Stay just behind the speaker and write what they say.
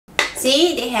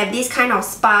See, they have this kind of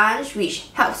sponge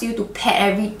which helps you to pat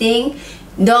everything.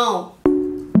 No.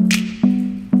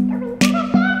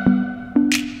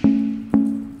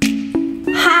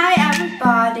 Hi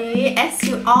everybody, as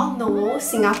you all know,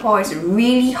 Singapore is a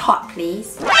really hot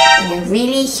place and a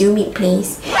really humid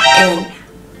place, and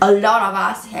a lot of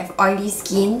us have oily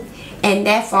skin, and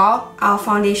therefore our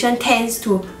foundation tends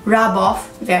to rub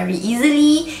off very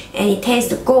easily and it tends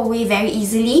to go away very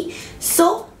easily.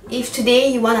 So if today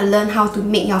you want to learn how to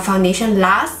make your foundation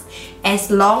last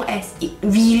as long as it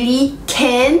really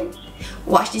can,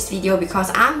 watch this video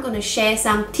because I'm going to share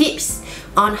some tips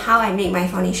on how I make my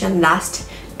foundation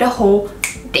last the whole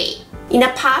day. In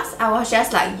the past, I was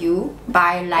just like you.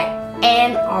 By like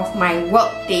end of my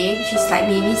work day, which is like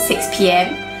maybe 6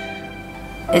 PM,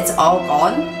 it's all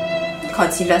gone.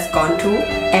 Concealer's gone too.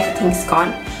 Everything's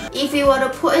gone. If you were to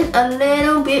put in a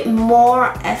little bit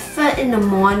more effort in the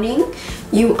morning,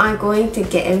 you are going to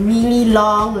get a really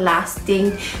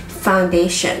long-lasting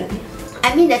foundation.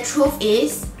 I mean, the truth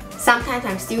is, sometimes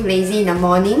I'm still lazy in the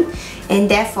morning, and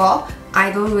therefore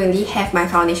I don't really have my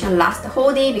foundation last the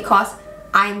whole day because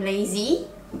I'm lazy.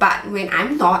 But when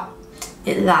I'm not,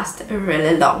 it lasts a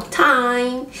really long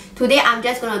time. Today I'm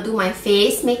just gonna do my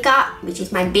face makeup, which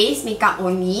is my base makeup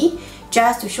only,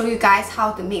 just to show you guys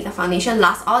how to make the foundation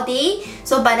last all day.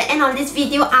 So by the end of this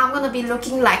video, I'm gonna be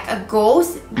looking like a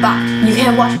ghost, but you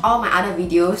can watch all my other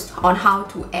videos on how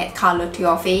to add color to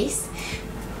your face.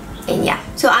 And yeah,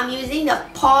 so I'm using the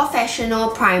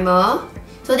Professional Primer.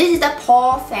 So this is the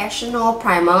Professional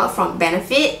Primer from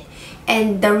Benefit.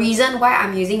 And the reason why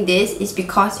I'm using this is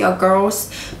because your girl's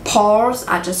pores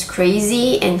are just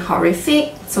crazy and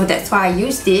horrific. So that's why I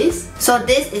use this. So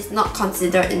this is not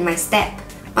considered in my step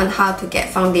on how to get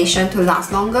foundation to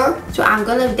last longer. So I'm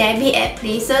gonna dab it at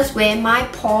places where my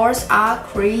pores are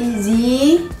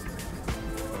crazy.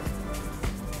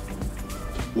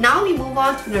 Now we move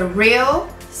on to the real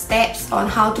steps on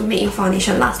how to make your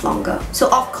foundation last longer.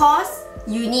 So of course,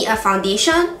 you need a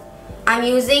foundation. I'm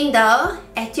using the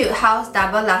Etude House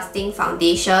Double Lasting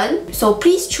Foundation. So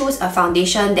please choose a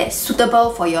foundation that's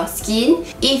suitable for your skin.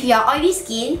 If you are oily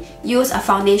skin, use a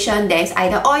foundation that is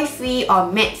either oil-free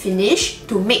or matte finish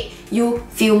to make you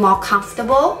feel more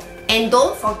comfortable. And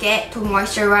don't forget to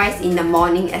moisturize in the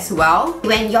morning as well.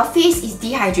 When your face is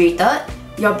dehydrated,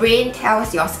 your brain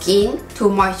tells your skin to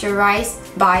moisturize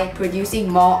by producing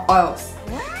more oils.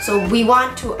 So we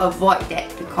want to avoid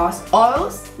that because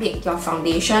oils make your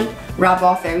foundation rub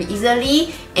off very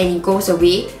easily and it goes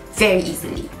away very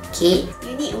easily. Okay,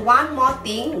 you need one more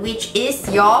thing, which is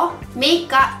your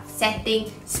makeup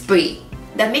setting spray.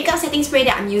 The makeup setting spray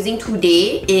that I'm using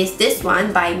today is this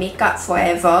one by Makeup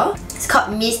Forever. It's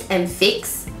called Mist and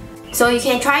Fix. So you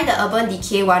can try the Urban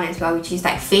Decay one as well, which is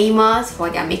like famous for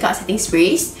their makeup setting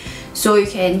sprays. So you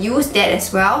can use that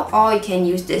as well, or you can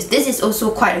use this. This is also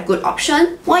quite a good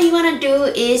option. What you want to do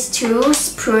is to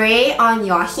spray on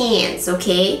your hands,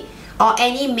 okay? Or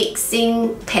any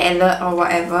mixing palette or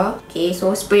whatever. Okay,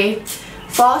 so spray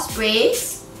 4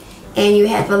 sprays and you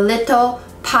have a little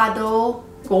puddle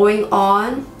going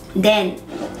on. Then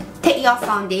take your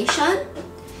foundation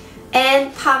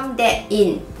and pump that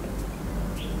in.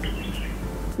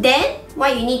 Then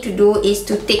what you need to do is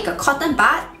to take a cotton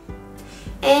bud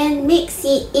and mix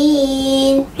it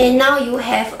in, and now you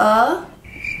have a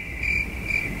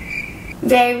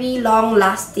very long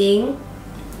lasting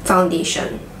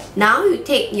foundation. Now you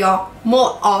take your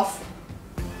mode of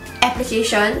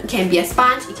application. It can be a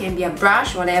sponge, it can be a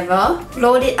brush, whatever.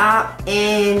 Load it up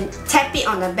and tap it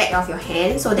on the back of your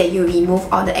hand so that you remove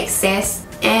all the excess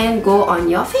and go on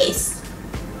your face.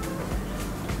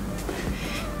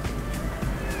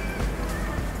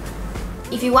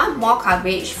 If you want more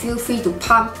coverage, feel free to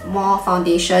pump more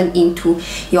foundation into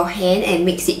your hand and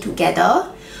mix it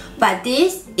together. But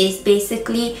this is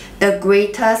basically the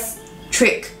greatest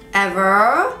trick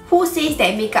ever. Who says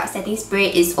that makeup setting spray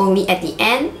is only at the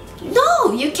end?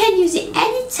 No, you can use it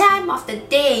any time of the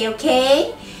day,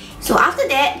 okay? So after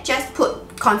that, just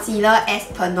put concealer as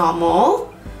per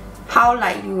normal, how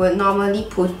like you would normally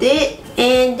put it,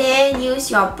 and then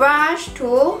use your brush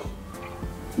to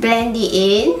blend it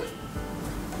in.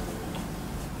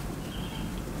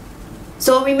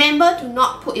 So remember to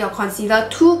not put your concealer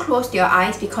too close to your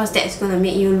eyes because that's gonna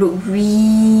make you look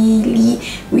really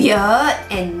weird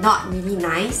and not really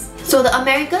nice. So the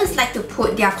Americans like to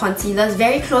put their concealers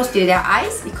very close to their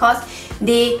eyes because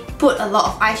they put a lot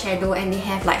of eyeshadow and they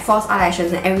have like false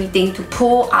eyelashes and everything to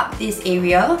pull up this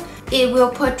area. It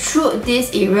will protrude this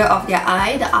area of their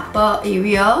eye, the upper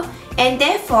area, and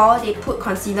therefore they put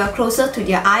concealer closer to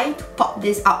their eye to pop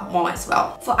this out more as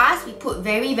well. For us, we put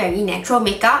very natural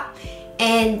makeup,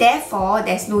 and therefore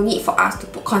there's no need for us to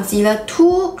put concealer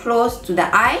too close to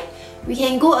the eye. We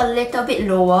can go a little bit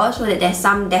lower so that there's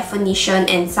some definition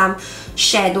and some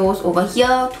shadows over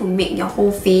here to make your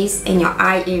whole face and your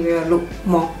eye area look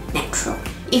more natural.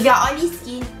 If you're oily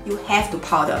skin, you have to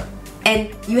powder.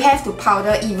 And you have to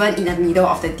powder even in the middle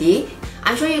of the day.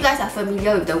 I'm sure you guys are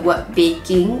familiar with the word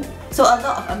baking. So a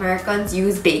lot of Americans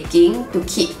use baking to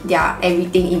keep their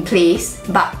everything in place.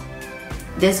 But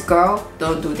this girl,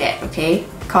 don't do that, okay?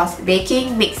 Because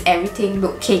baking makes everything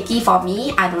look cakey for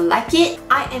me. I don't like it.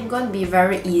 I am going to be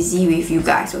very easy with you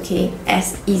guys, okay?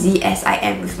 As easy as I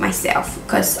am with myself,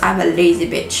 because I'm a lazy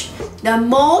bitch. The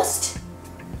most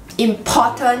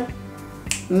important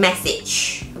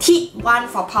message. Tip 1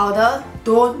 for powder,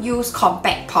 don't use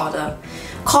compact powder.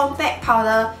 Compact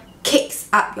powder cakes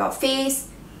up your face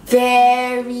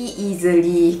very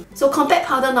easily. So compact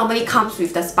powder normally comes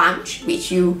with the sponge,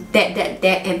 which you dab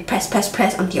and press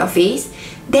onto your face.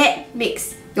 That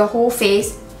makes your whole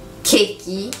face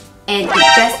cakey, and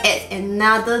it just adds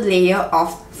another layer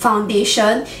of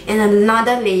foundation and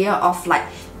another layer of like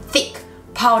thick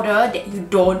powder that you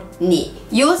don't need.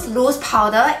 Use loose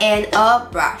powder and a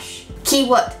brush.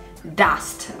 Keyword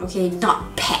dust, okay,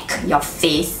 not pack your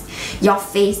face. Your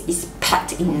face is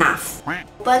packed enough.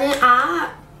 Open it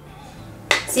up.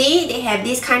 See, they have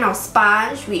this kind of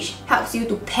sponge which helps you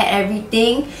to pat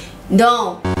everything.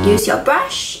 No, use your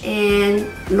brush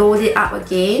and load it up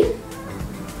again.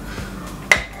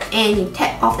 And you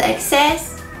tap off the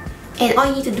excess. And all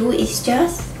you need to do is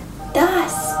just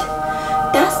dust.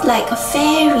 Dust like a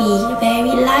fairy,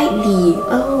 very lightly.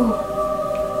 Oh.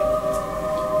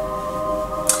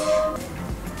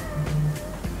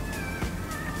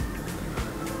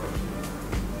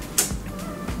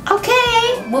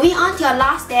 Okay, moving on to your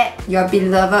last step, your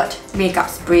beloved makeup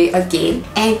spray again,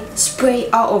 and spray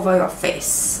all over your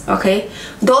face, okay?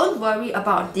 Don't worry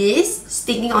about this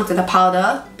sticking onto the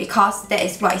powder because that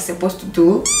is what it's supposed to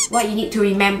do. What you need to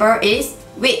remember is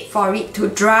wait for it to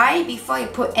dry before you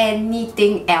put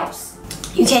anything else.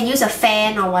 You can use a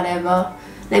fan or whatever.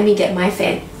 Let me get my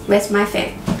fan. Where's my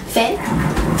fan? Fan?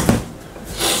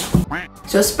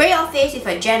 So spray your face with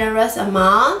a generous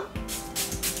amount.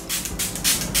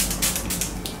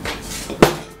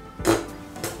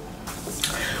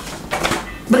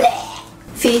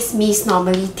 Face mist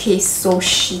normally tastes so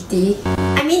shitty.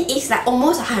 I mean, it's like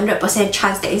almost 100%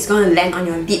 chance that it's gonna land on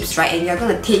your lips, right? And you're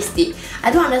gonna taste it.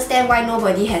 I don't understand why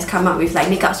nobody has come up with like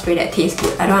makeup spray that tastes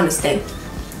good. I don't understand.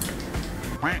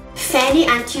 Fan it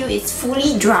until it's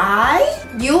fully dry.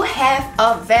 You have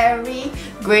a very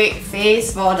great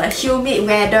face for the humid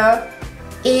weather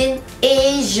in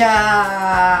Asia.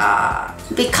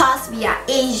 Because we are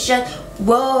Asian.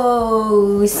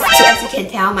 Woes! So as you can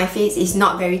tell, my face is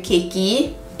not very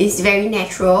cakey. It's very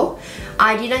natural.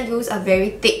 I didn't use a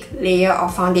very thick layer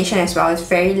of foundation as well. It's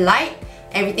very light.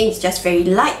 Everything is just very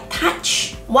light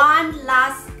touch. One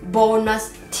last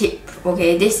bonus tip.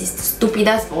 Okay, this is the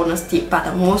stupidest bonus tip, but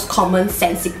the most common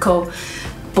sensical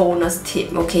bonus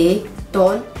tip. Okay,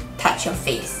 don't touch your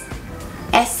face.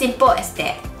 As simple as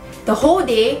that. The whole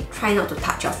day, try not to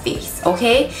touch your face.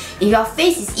 Okay, if your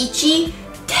face is itchy,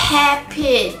 tap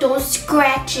it, don't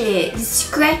scratch it. You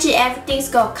scratch it, everything's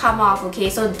gonna come off, okay?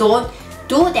 So don't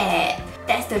do that.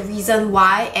 That's the reason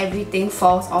why everything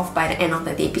falls off by the end of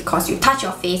the day, because you touch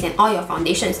your face and all your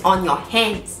foundation is on your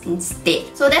hands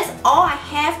instead. So that's all I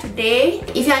have today.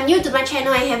 If you are new to my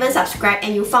channel and haven't subscribed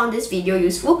and you found this video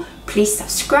useful, please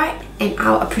subscribe and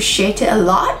I'll appreciate it a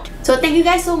lot. So thank you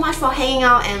guys so much for hanging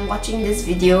out and watching this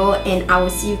video, and I will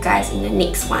see you guys in the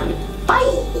next one.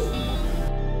 Bye!